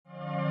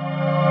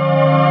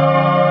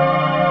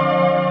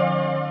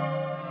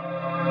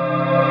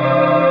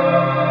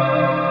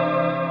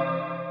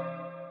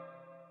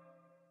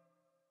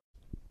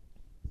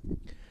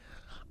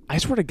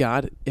swear to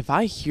God, if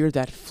I hear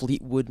that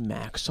Fleetwood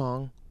Mac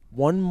song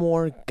one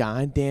more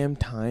goddamn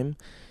time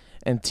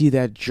and see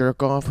that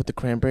jerk off with the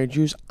cranberry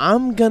juice,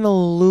 I'm gonna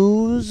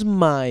lose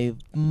my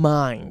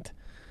mind.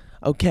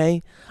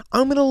 Okay?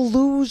 I'm gonna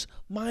lose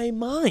my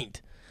mind.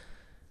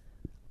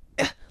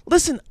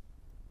 Listen,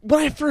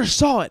 when I first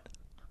saw it,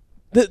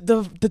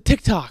 the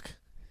TikTok,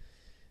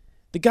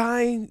 the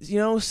guy,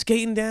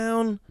 skating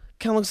down,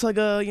 kind of looks like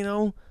like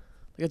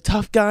a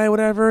tough guy,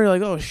 whatever. You're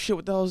like, oh shit,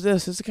 what the hell is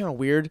this? This is kind of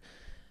weird.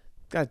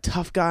 Got a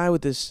tough guy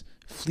with this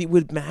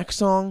Fleetwood Mac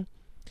song,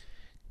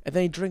 and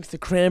then he drinks the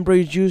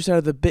cranberry juice out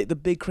of the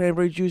big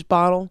cranberry juice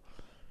bottle.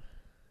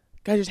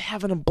 Guy just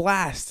having a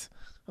blast.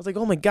 I was like,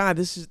 oh my God,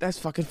 that's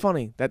fucking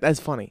funny. That's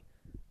funny.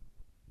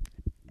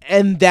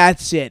 And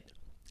that's it.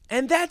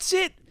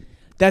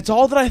 That's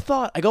all that I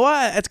thought. I go,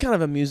 that's kind of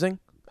amusing.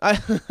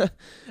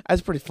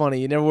 That's pretty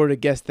funny. You never would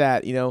have guessed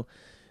that,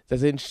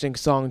 That's an interesting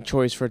song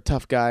choice for a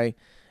tough guy.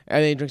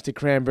 And then he drinks the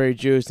cranberry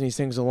juice and he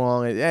sings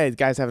along. And, hey, the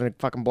guy's having a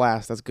fucking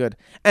blast. That's good.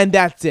 And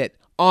that's it.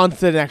 On to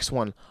the next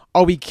one.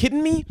 Are we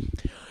kidding me?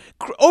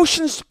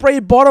 Ocean Spray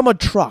bought him a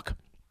truck.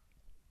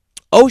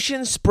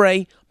 Ocean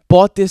Spray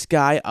bought this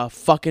guy a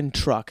fucking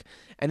truck.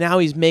 And now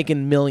he's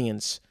making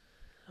millions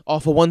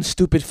off of one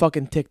stupid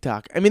fucking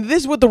TikTok. I mean,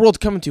 this is what the world's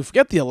coming to.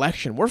 Forget the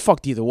election. We're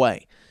fucked either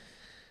way.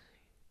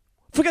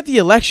 Forget the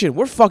election.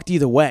 We're fucked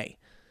either way.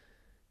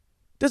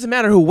 Doesn't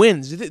matter who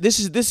wins. This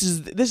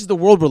is the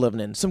world we're living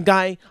in. Some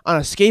guy on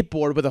a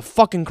skateboard with a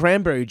fucking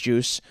cranberry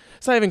juice.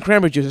 It's not even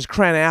cranberry juice. It's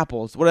cran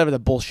apples. Whatever the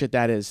bullshit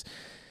that is.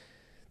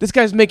 This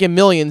guy's making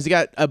millions. He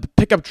got a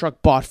pickup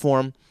truck bought for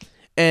him.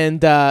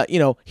 And,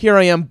 here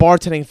I am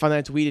bartending Fun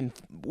Nights Week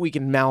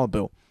in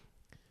Malibu.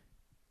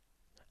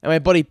 And my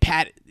buddy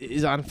Pat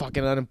is on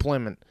fucking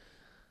unemployment.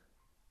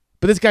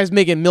 But this guy's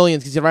making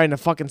millions because he's riding a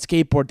fucking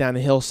skateboard down the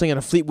hill singing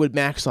a Fleetwood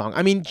Mac song.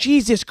 I mean,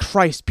 Jesus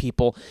Christ,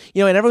 people.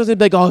 And everyone's going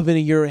to be like, oh,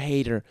 Vinny, you're a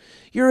hater.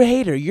 You're a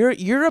hater.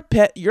 You're a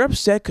pet. You're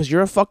upset because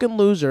you're a fucking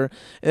loser.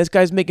 And this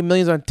guy's making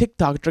millions on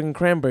TikTok drinking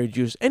cranberry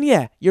juice. And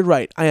yeah, you're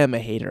right. I am a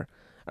hater.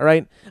 All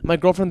right? My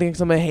girlfriend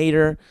thinks I'm a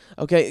hater.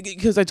 Okay?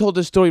 Because I told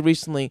this story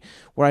recently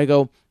where I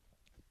go,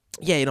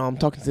 yeah, I'm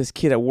talking to this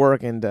kid at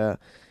work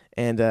and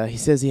he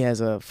says he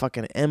has a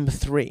fucking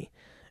M3.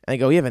 And I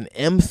go, you have an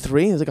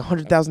M3? It's like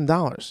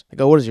 $100,000. I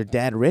go, what is your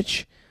dad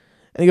rich?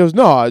 And he goes,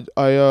 no,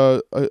 I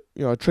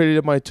traded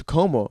in my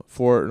Tacoma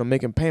for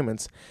making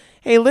payments.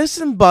 Hey,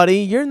 listen, buddy,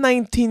 you're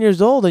 19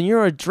 years old and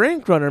you're a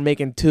drink runner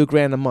making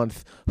 $2,000 a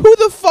month. Who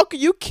the fuck are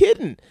you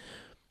kidding?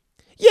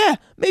 Yeah,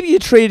 maybe you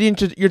traded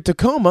into your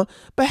Tacoma,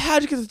 but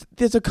how'd you get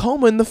the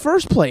Tacoma in the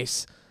first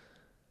place?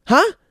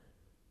 Huh?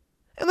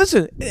 And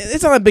listen,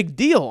 it's not a big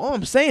deal. All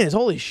I'm saying is,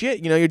 holy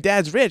shit, your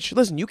dad's rich.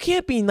 Listen, you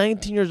can't be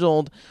 19 years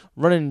old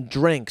running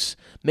drinks,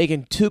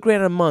 making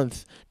 $2,000 a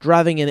month,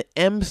 driving an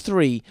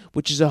M3,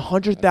 which is a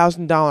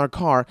 $100,000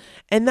 car,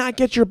 and not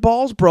get your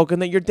balls broken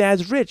that your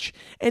dad's rich.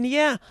 And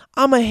yeah,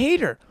 I'm a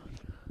hater.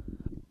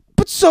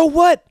 But so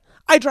what?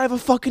 I drive a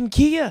fucking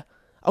Kia.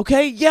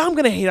 Okay? Yeah, I'm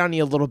going to hate on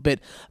you a little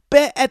bit.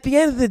 But at the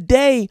end of the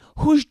day,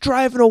 who's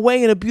driving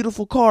away in a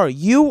beautiful car?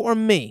 You or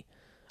me?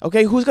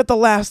 Okay? Who's got the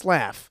last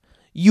laugh?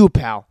 You,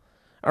 pal.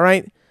 All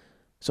right?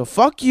 So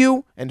fuck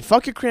you and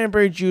fuck your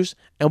cranberry juice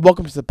and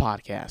welcome to the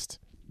podcast.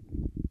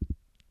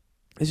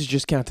 This is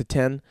Just Count to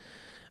 10.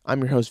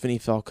 I'm your host, Vinny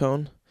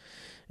Falcone.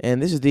 And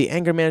this is the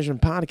anger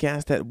management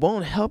podcast that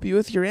won't help you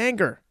with your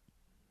anger.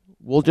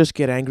 We'll just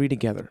get angry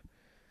together.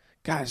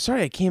 God,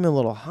 sorry I came in a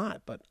little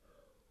hot, but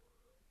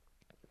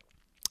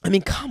I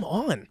mean, come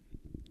on.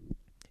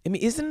 I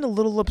mean, isn't it a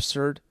little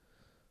absurd?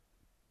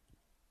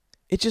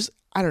 It just,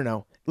 I don't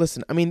know.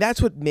 Listen, I mean,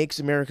 that's what makes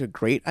America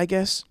great, I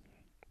guess,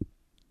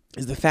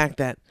 is the fact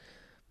that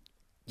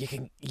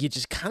you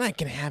just kind of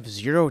can have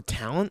zero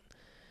talent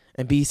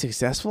and be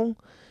successful.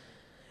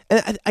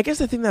 And I guess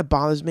the thing that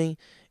bothers me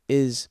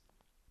is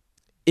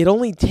it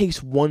only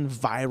takes one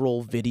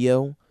viral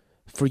video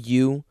for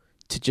you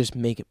to just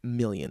make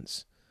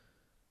millions.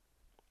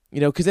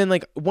 Because then,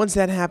 once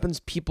that happens,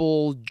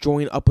 people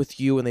join up with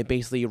you and they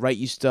basically write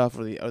you stuff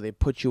or they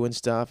put you in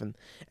stuff. And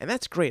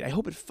that's great. I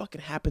hope it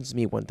fucking happens to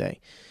me one day.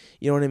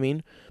 You know what I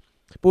mean?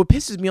 But what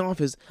pisses me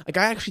off is, I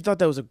actually thought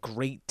that was a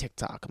great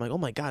TikTok. I'm like, oh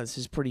my God, this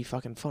is pretty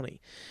fucking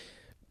funny.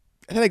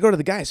 And then I go to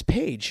the guy's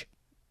page,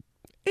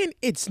 and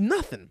it's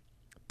nothing.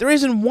 There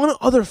isn't one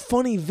other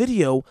funny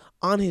video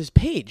on his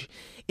page.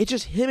 It's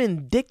just him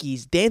and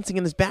Dickies dancing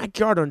in his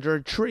backyard under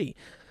a tree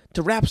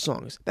to rap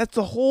songs. That's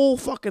the whole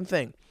fucking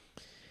thing.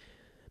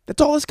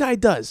 That's all this guy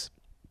does.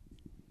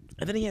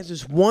 And then he has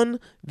this one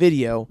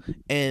video,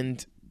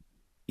 and,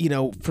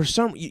 for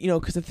some,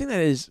 because the thing that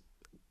is,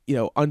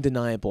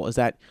 undeniable is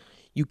that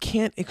you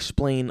can't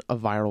explain a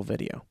viral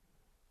video.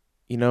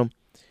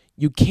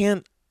 You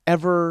can't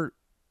ever,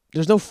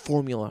 there's no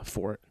formula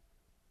for it.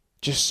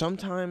 Just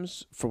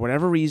sometimes, for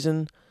whatever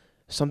reason,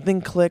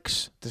 something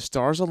clicks, the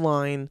stars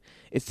align,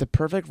 it's the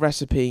perfect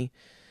recipe,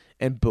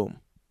 and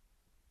boom.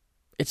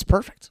 It's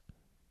perfect.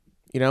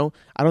 I don't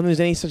think there's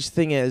any such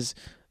thing as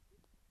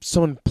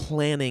someone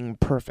planning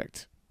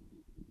perfect.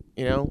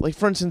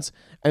 For instance,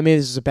 I mean,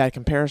 this is a bad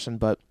comparison,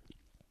 but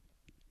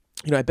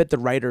I bet the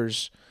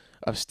writers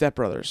of Step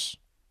Brothers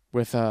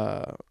with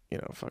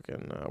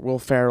Will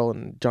Ferrell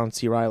and John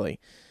C. Reilly.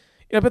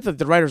 I bet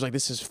the writers like,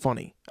 this is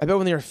funny. I bet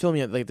when they were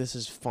filming it, like, this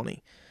is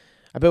funny.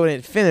 I bet when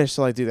it finished,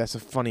 they're like, dude, that's a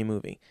funny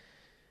movie.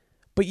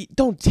 But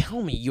don't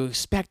tell me you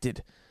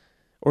expected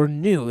or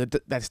knew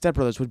that Step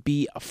Brothers would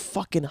be a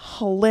fucking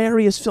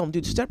hilarious film.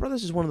 Dude, Step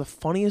Brothers is one of the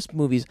funniest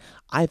movies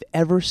I've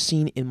ever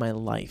seen in my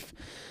life.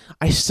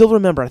 I still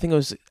remember, I think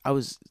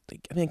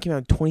it came out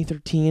in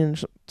 2013 or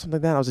something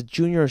like that. I was a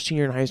junior or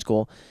senior in high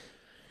school.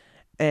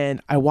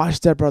 And I watched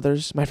Step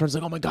Brothers. My friend's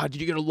like, oh my God,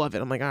 dude, you're going to love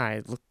it. I'm like, all right,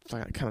 it looks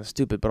kind of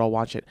stupid, but I'll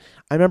watch it.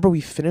 I remember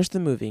we finished the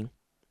movie.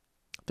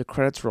 The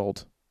credits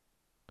rolled.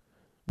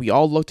 We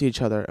all looked at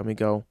each other and we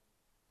go,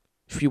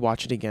 should we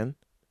watch it again?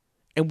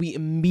 And we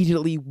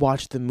immediately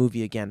watched the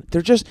movie again.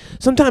 They're just,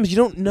 sometimes you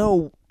don't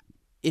know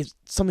if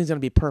something's going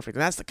to be perfect.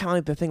 And that's kind of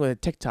like the thing with a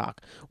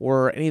TikTok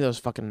or any of those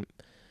fucking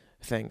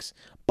things.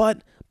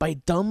 But by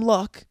dumb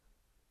luck,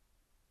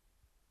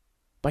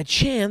 by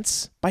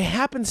chance, by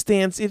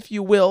happenstance, if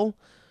you will,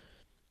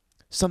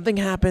 something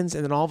happens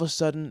and then all of a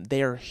sudden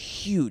they are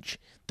huge.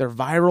 They're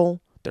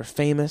viral. They're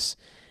famous.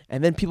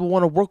 And then people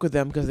want to work with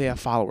them because they have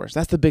followers.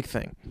 That's the big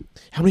thing.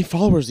 How many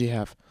followers do you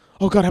have?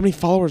 Oh, God, how many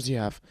followers do you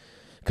have?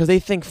 Because they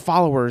think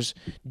followers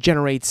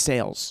generate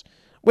sales,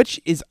 which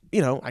is,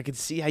 I could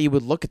see how you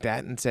would look at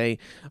that and say,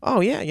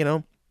 oh, yeah,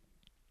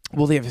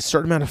 well, they have a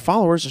certain amount of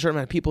followers, a certain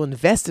amount of people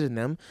invested in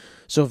them.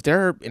 So if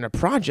they're in a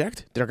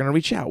project, they're going to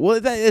reach out. Well,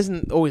 that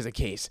isn't always the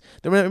case.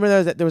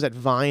 Remember there was that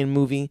Vine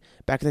movie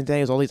back in the day?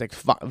 It was all these, like,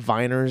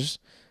 Viners.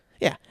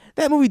 Yeah,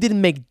 that movie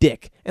didn't make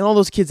dick. And all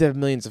those kids have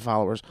millions of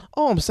followers.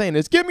 All I'm saying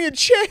is, give me a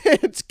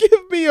chance.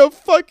 Give me a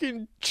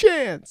fucking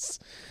chance.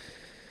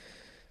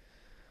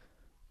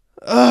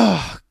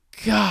 Oh,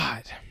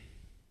 God.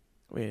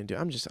 What are you gonna do?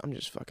 I'm just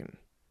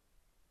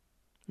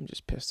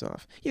pissed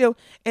off.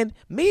 And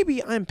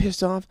maybe I'm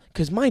pissed off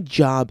because my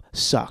job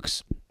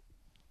sucks.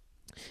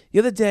 The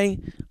other day,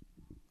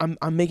 I'm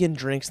making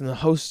drinks and the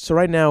host, so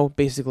right now,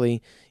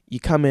 basically, you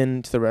come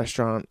into the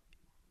restaurant,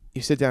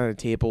 you sit down at a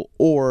table,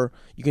 or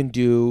you can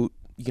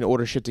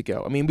order shit to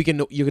go. I mean,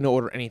 you can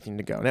order anything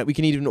to go. Now, we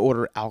can even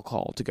order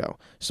alcohol to go.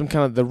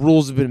 The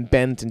rules have been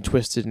bent and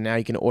twisted, and now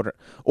you can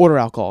order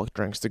alcoholic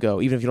drinks to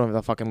go, even if you don't have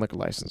the fucking liquor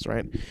license,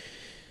 right?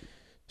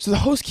 So the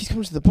host keeps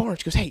coming to the bar, and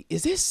she goes, "Hey,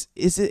 is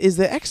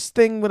the X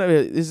thing, whatever,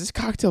 is this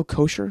cocktail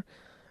kosher?"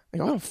 I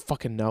go, "I don't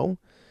fucking know."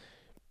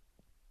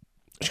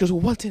 She goes,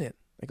 "Well, what's in it?"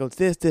 I go, "It's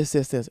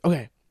this.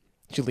 Okay."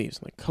 She leaves.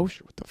 I'm like,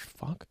 "Kosher? What the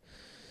fuck?"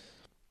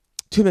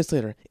 2 minutes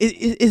later,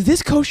 is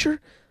this kosher?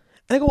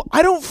 And I go,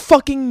 I don't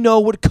fucking know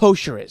what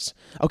kosher is.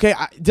 Okay,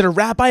 did a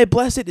rabbi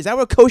bless it? Is that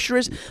what kosher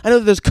is? I know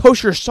that there's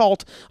kosher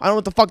salt. I don't know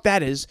what the fuck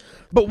that is.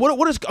 But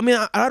what is? I mean,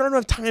 I don't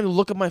have time to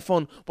look at my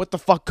phone what the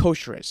fuck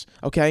kosher is.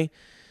 Okay.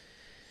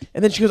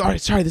 And then she goes, all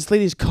right, sorry, this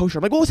lady is kosher.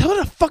 I'm like, well, tell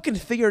her to fucking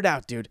figure it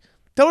out, dude.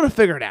 Tell her to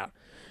figure it out.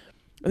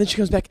 And then she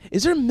comes back,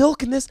 is there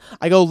milk in this?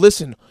 I go,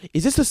 listen,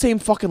 is this the same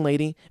fucking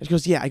lady? And she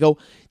goes, yeah. I go,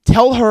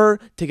 tell her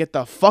to get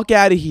the fuck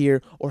out of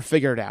here or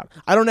figure it out.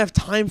 I don't have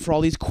time for all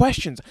these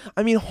questions.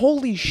 I mean,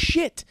 holy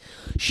shit.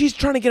 She's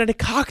trying to get at a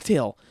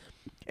cocktail.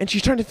 And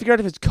she's trying to figure out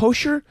if it's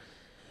kosher.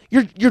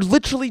 You're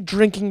literally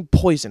drinking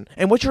poison.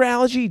 And what's your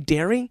allergy?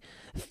 Dairy?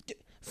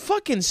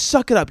 Fucking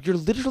suck it up. You're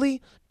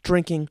literally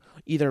drinking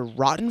either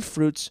rotten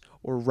fruits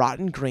or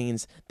rotten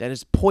grains that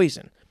is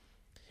poison.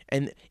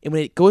 And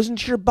when it goes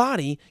into your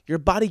body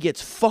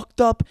gets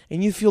fucked up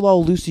and you feel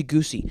all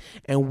loosey-goosey.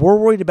 And we're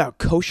worried about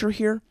kosher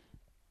here.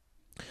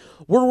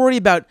 We're worried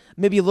about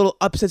maybe a little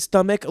upset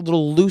stomach, a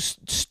little loose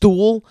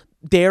stool,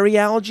 dairy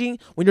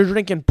allergy when you're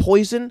drinking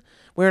poison,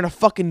 wearing a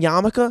fucking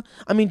yarmulke.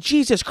 I mean,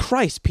 Jesus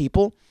Christ,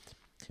 people.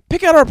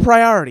 Pick out our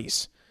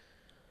priorities.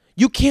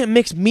 You can't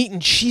mix meat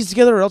and cheese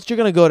together or else you're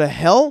going to go to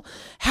hell?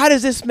 How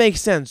does this make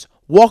sense?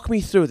 Walk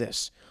me through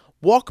this.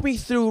 Walk me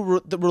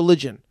through the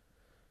religion.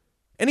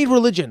 Any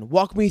religion,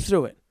 walk me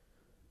through it.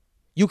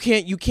 You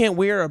can't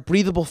wear a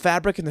breathable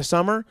fabric in the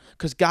summer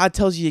because God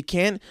tells you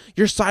can't.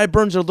 Your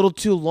sideburns are a little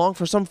too long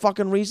for some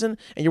fucking reason,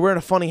 and you're wearing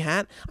a funny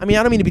hat. I mean,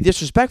 I don't mean to be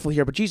disrespectful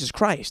here, but Jesus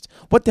Christ,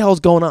 what the hell is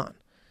going on?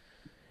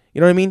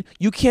 You know what I mean?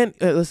 You can't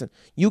listen.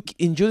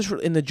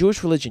 In the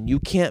Jewish religion,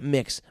 you can't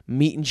mix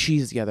meat and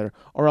cheese together,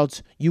 or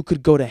else you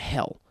could go to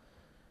hell.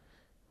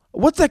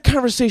 What's that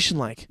conversation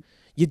like?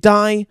 You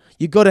die,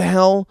 you go to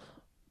hell.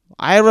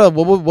 Ira,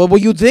 what were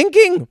you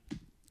thinking?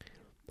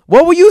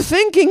 What were you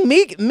thinking?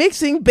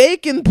 Mixing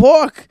bacon,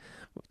 pork,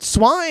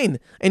 swine,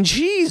 and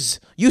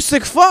cheese. You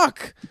sick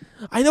fuck.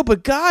 I know,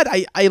 but God,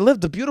 I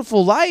lived a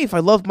beautiful life. I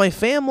loved my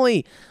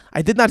family.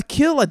 I did not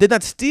kill. I did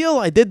not steal.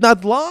 I did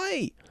not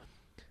lie.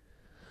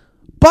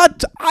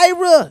 But,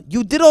 Ira,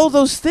 you did all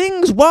those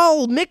things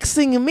while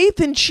mixing meat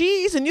and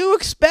cheese, and you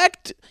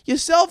expect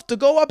yourself to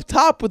go up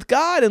top with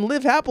God and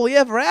live happily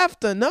ever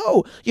after.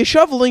 No, you're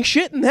shoveling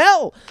shit in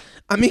hell.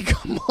 I mean,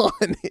 come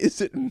on,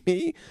 is it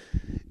me?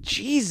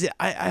 Jeez,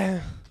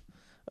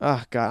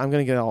 oh God, I'm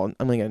gonna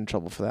get in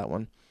trouble for that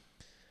one.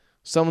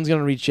 Someone's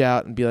gonna reach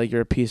out and be like,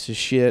 "You're a piece of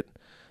shit,"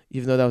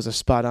 even though that was a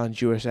spot-on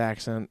Jewish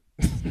accent.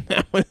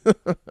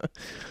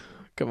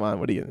 God Come on,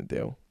 what are you gonna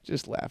do?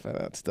 Just laugh at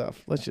that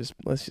stuff. Let's just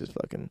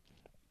fucking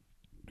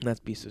let's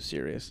be so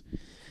serious.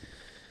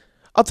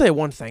 I'll tell you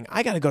one thing.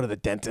 I gotta go to the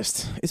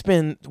dentist. It's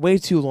been way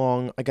too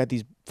long. I got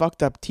these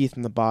fucked up teeth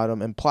in the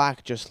bottom, and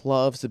plaque just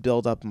loves to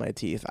build up in my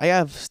teeth. I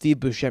have Steve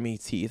Buscemi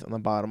teeth on the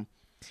bottom,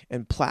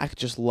 and plaque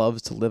just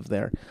loves to live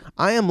there.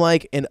 I am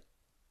like an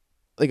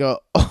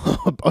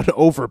an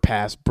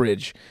overpass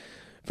bridge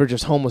for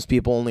just homeless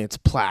people. Only it's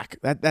plaque.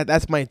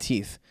 That's my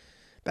teeth.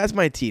 That's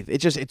my teeth.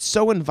 It's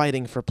so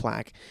inviting for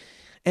plaque,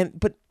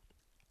 but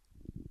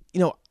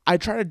I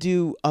try to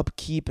do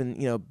upkeep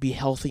and be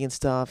healthy and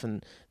stuff,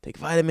 and take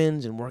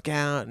vitamins and work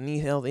out and eat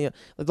healthy,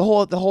 like the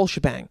whole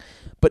shebang.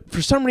 But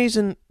for some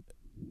reason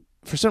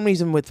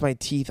with my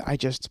teeth,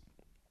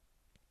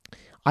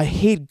 I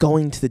hate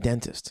going to the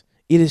dentist.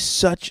 It is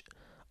such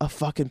a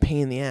fucking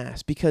pain in the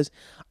ass because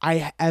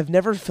I've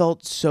never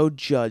felt so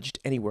judged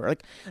anywhere.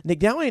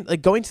 Like now,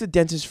 going to the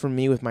dentist for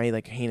me with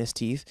my heinous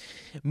teeth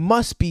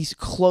must be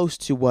close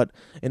to what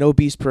an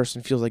obese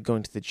person feels like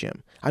going to the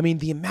gym. I mean,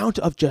 the amount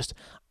of just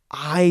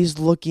eyes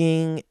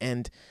looking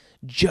and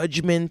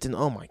judgment and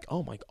oh my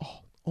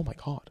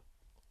god.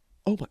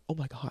 I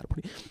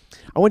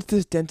went to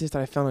this dentist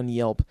that I found on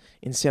Yelp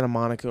in Santa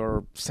Monica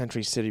or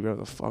Century City, whatever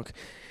the fuck,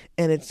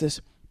 and it's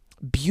this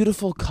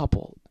beautiful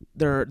couple.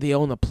 They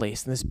own the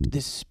place, and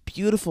this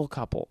beautiful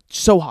couple,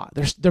 so hot.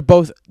 They're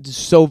both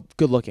so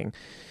good looking,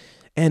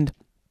 and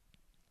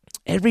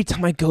every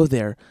time I go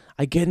there,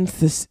 I get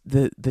into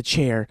the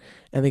chair,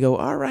 and they go,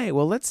 "All right,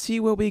 well, let's see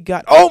what we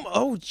got."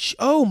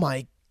 Oh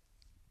my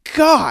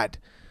God!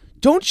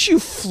 Don't you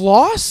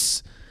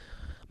floss?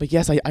 But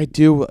yes, I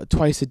do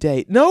twice a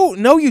day. No,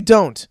 you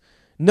don't.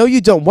 No, you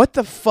don't. What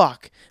the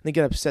fuck? And they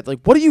get upset. Like,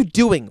 what are you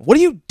doing? What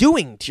are you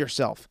doing to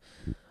yourself?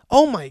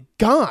 Oh my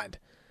God.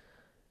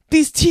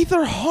 These teeth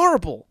are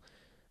horrible.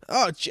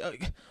 Oh,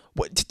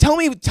 tell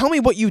me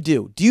what you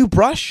do. Do you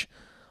brush?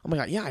 Oh my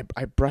God, yeah,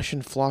 I brush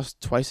and floss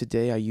twice a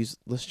day. I use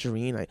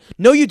Listerine.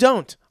 No, you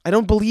don't. I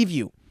don't believe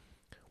you.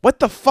 What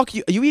the fuck?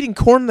 Are you eating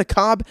corn on the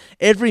cob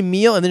every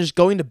meal and then just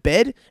going to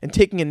bed and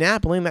taking a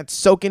nap and letting that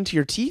soak into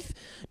your teeth?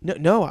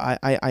 No.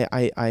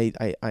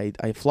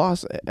 I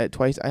floss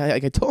twice. I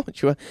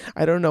told you.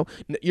 I don't know.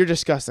 You're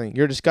disgusting.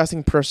 You're a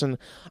disgusting person.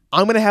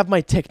 I'm gonna have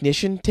my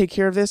technician take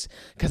care of this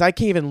because I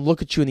can't even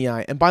look at you in the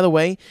eye. And by the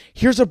way,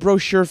 here's a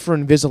brochure for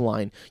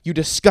Invisalign. You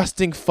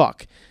disgusting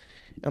fuck.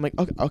 I'm like,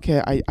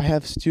 okay. I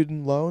have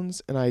student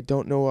loans and I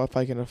don't know if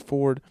I can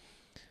afford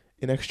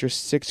an extra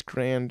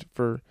 $6,000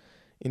 for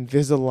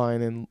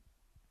Invisalign and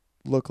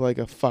look like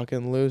a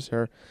fucking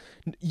loser.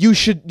 You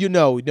should,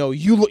 no,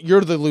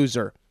 you're the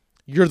loser.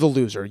 You're the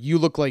loser. You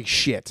look like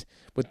shit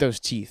with those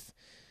teeth.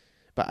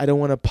 But I don't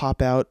want to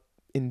pop out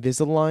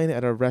Invisalign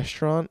at a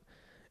restaurant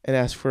and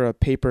ask for a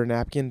paper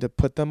napkin to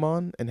put them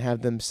on and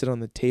have them sit on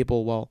the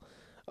table while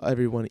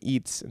everyone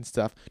eats and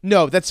stuff.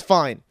 No, that's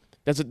fine.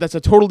 That's a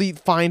totally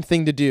fine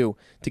thing to do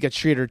to get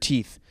straighter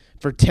teeth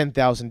for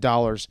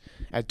 $10,000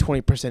 at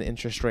 20%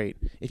 interest rate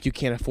if you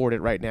can't afford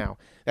it right now.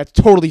 That's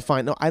totally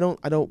fine. No, I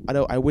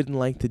wouldn't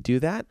like to do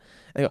that.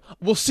 And I go,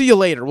 we'll see you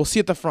later. We'll see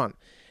you at the front.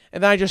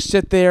 And then I just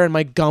sit there and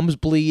my gums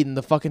bleed and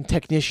the fucking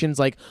technician's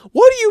like,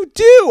 what do you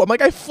do? I'm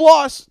like, I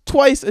floss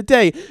twice a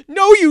day.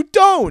 No, you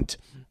don't.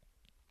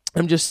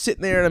 I'm just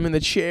sitting there and I'm in the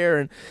chair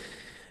and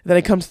then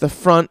I come to the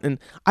front and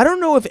I don't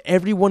know if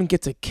everyone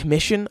gets a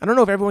commission. I don't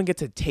know if everyone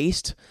gets a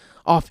taste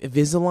off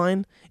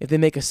Invisalign if they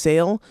make a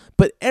sale,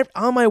 but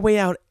on my way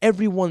out,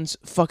 everyone's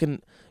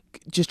fucking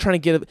just trying to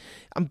get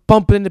I'm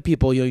bumping into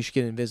people, you should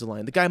get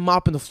Invisalign. The guy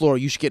mopping the floor,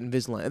 you should get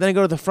Invisalign. And then I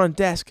go to the front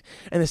desk,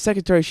 and the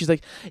secretary, she's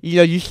like,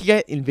 you should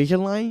get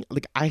Invisalign.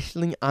 Like,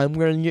 actually, I'm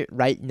wearing it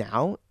right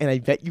now, and I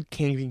bet you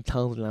can't even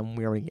tell that I'm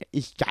wearing it.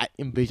 It's that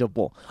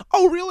invisible.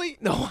 Oh, really?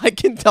 No, I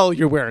can tell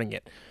you're wearing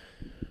it.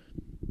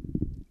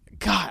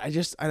 God, I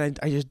just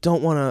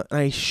don't want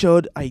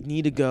to, I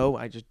need to go.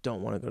 I just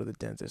don't want to go to the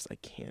dentist. I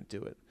can't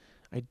do it.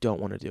 I don't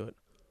want to do it.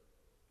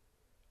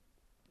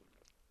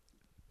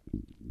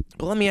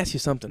 But let me ask you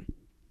something.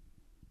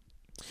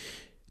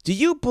 Do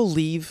you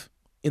believe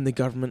in the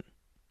government?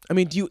 I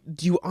mean, do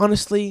you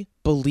honestly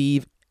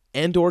believe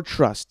and or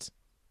trust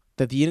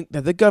that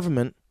the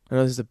government, I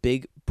know this is a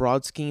big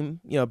broad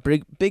scheme,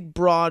 big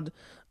broad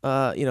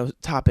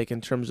topic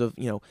in terms of,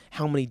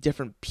 how many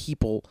different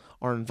people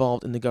are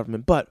involved in the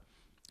government, but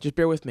just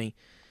bear with me.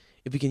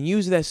 If we can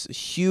use this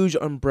huge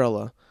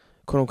umbrella,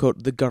 quote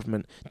unquote, the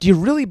government, do you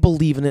really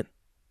believe in it?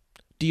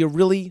 Do you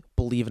really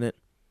believe in it?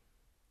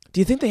 Do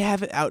you think they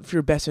have it out for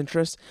your best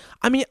interest?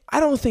 I mean, I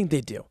don't think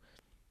they do.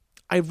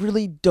 I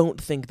really don't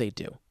think they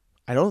do.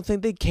 I don't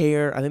think they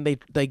care. I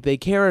think they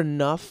care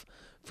enough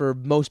for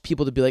most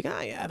people to be like,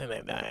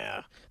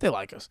 they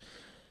like us.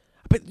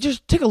 But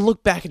just take a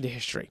look back into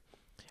history.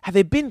 Have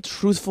they been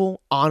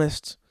truthful,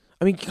 honest?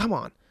 I mean, come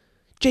on.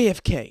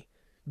 JFK,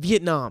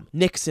 Vietnam,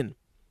 Nixon,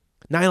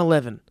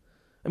 9/11.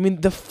 I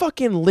mean, the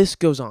fucking list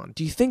goes on.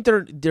 Do you think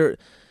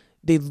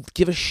they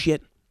give a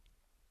shit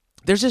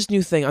There's this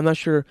new thing. I'm not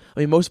sure.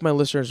 I mean, most of my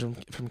listeners are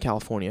from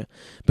California,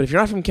 but if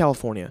you're not from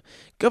California,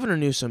 Governor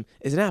Newsom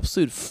is an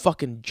absolute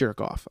fucking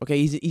jerk off.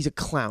 Okay, he's a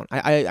clown.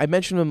 I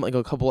mentioned him like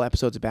a couple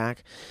episodes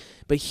back,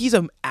 but he's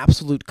an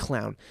absolute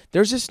clown.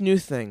 There's this new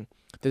thing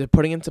that they're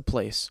putting into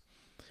place.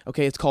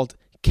 Okay, it's called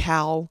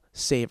Cal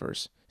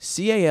Savers.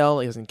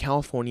 CAL is in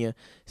California,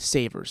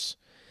 Savers.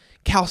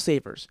 Cal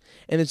Savers,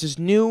 and it's this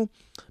new,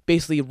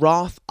 basically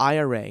Roth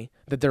IRA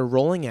that they're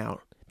rolling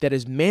out. That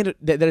is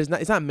that is not,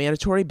 it's not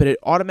mandatory, but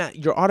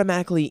you're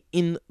automatically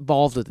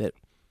involved with it.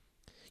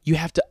 You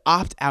have to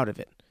opt out of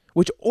it,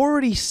 which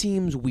already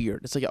seems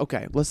weird. It's like,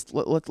 okay, let's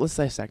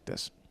dissect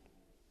this.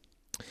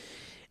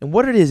 And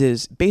what it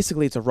is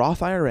basically it's a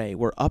Roth IRA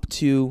where up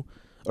to,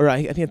 or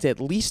I think it's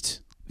at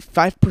least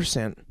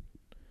 5%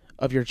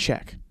 of your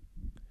check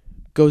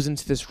goes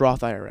into this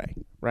Roth IRA,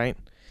 right?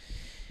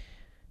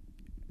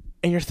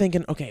 And you're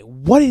thinking, okay,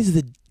 what's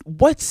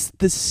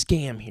the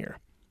scam here?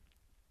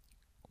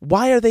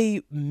 Why are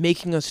they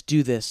making us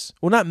do this?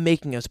 Well, not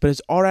making us,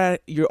 but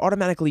you're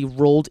automatically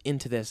rolled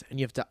into this, and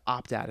you have to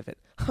opt out of it.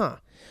 Huh.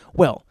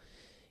 Well,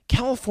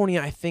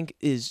 California, I think,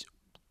 is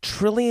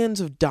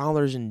trillions of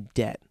dollars in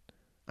debt.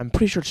 I'm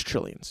pretty sure it's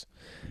trillions.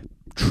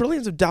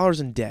 Trillions of dollars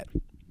in debt.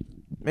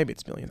 Maybe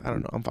it's millions. I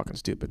don't know. I'm fucking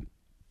stupid.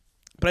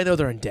 But I know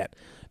they're in debt.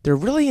 They're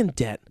really in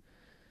debt.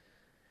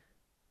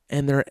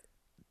 And they're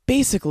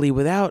basically,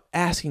 without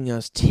asking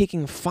us,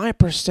 taking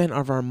 5%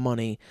 of our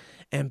money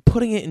and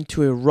putting it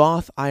into a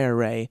Roth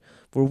IRA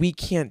where we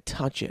can't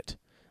touch it.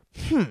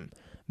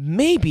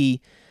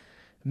 Maybe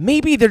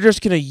they're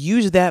just going to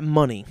use that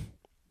money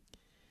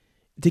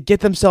to get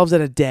themselves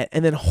out of debt,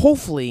 and then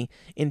hopefully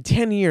in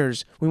 10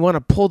 years we want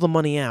to pull the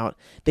money out.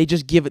 They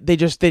just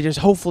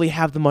hopefully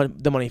have the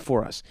money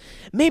for us.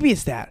 Maybe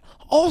it's that.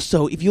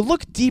 Also, if you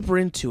look deeper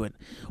into it,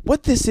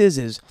 what this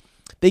is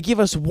they give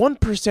us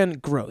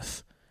 1%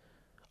 growth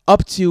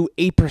up to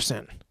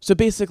 8%. So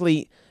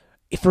basically,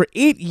 for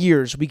 8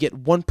 years, we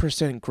get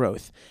 1%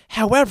 growth.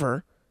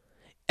 However,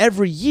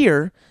 every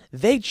year,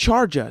 they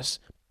charge us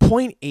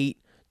 0.8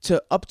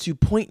 to up to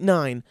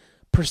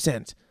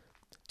 0.9%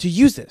 to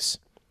use this.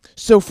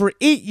 So for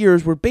 8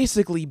 years, we're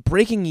basically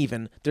breaking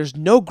even. There's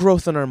no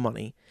growth on our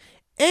money.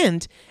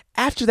 And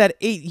after that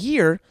 8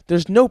 year,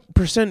 there's no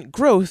percent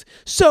growth.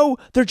 So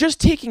they're just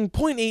taking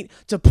 0.8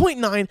 to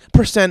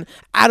 0.9%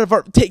 out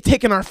of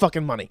taking our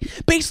fucking money.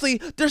 Basically,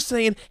 they're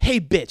saying, hey,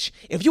 bitch,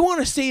 if you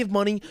want to save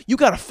money, you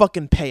got to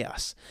fucking pay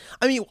us.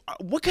 I mean,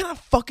 what kind of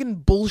fucking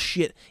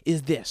bullshit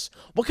is this?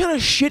 What kind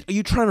of shit are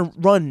you trying to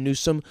run,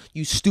 Newsom,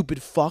 you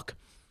stupid fuck?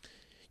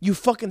 You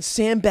fucking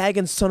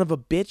sandbagging son of a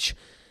bitch.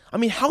 I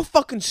mean, how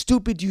fucking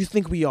stupid do you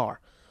think we are?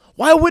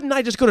 Why wouldn't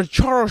I just go to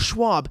Charles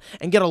Schwab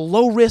and get a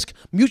low-risk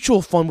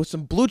mutual fund with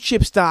some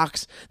blue-chip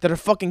stocks that are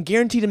fucking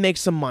guaranteed to make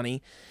some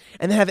money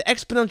and have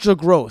exponential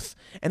growth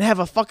and have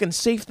a fucking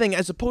safe thing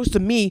as opposed to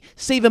me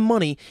saving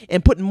money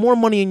and putting more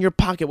money in your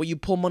pocket while you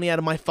pull money out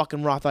of my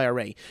fucking Roth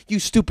IRA? You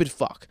stupid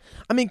fuck.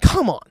 I mean,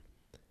 come on.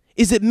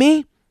 Is it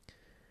me?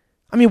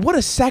 I mean, what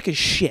a sack of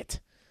shit.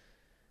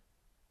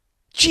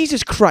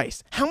 Jesus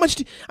Christ. How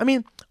much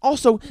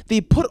also,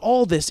 they put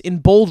all this in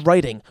bold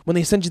writing when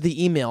they send you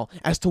the email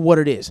as to what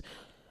it is.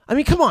 I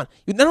mean, come on.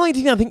 Not only do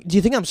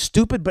you think I'm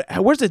stupid, but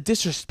where's the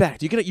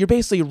disrespect?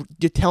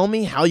 You're telling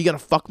me how you gonna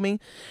fuck me?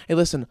 Hey,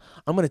 listen,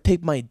 I'm gonna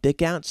take my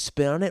dick out,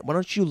 spit on it. Why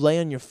don't you lay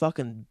on your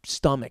fucking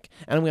stomach,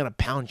 and I'm gonna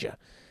pound you?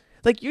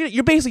 Like,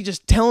 you're basically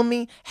just telling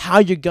me how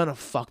you're gonna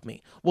fuck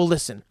me. Well,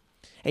 listen.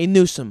 Hey,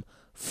 Newsom,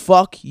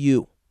 fuck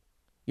you.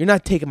 You're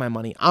not taking my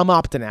money. I'm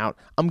opting out.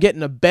 I'm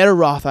getting a better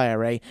Roth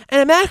IRA,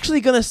 and I'm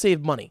actually gonna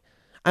save money.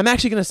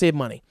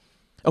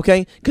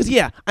 Okay? Because,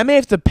 yeah, I may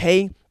have to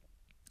pay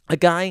a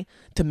guy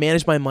to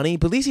manage my money,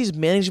 but at least he's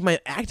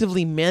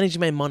actively managing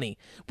my money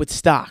with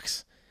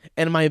stocks.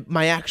 And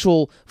my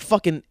actual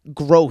fucking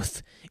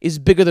growth is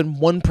bigger than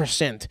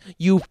 1%.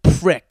 You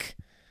prick.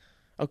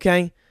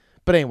 Okay?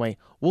 But anyway,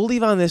 we'll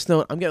leave on this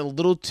note. I'm getting a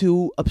little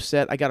too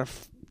upset. I got to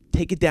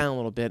take it down a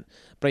little bit.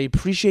 But I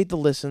appreciate the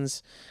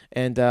listens,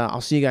 and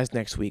I'll see you guys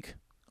next week.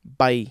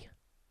 Bye.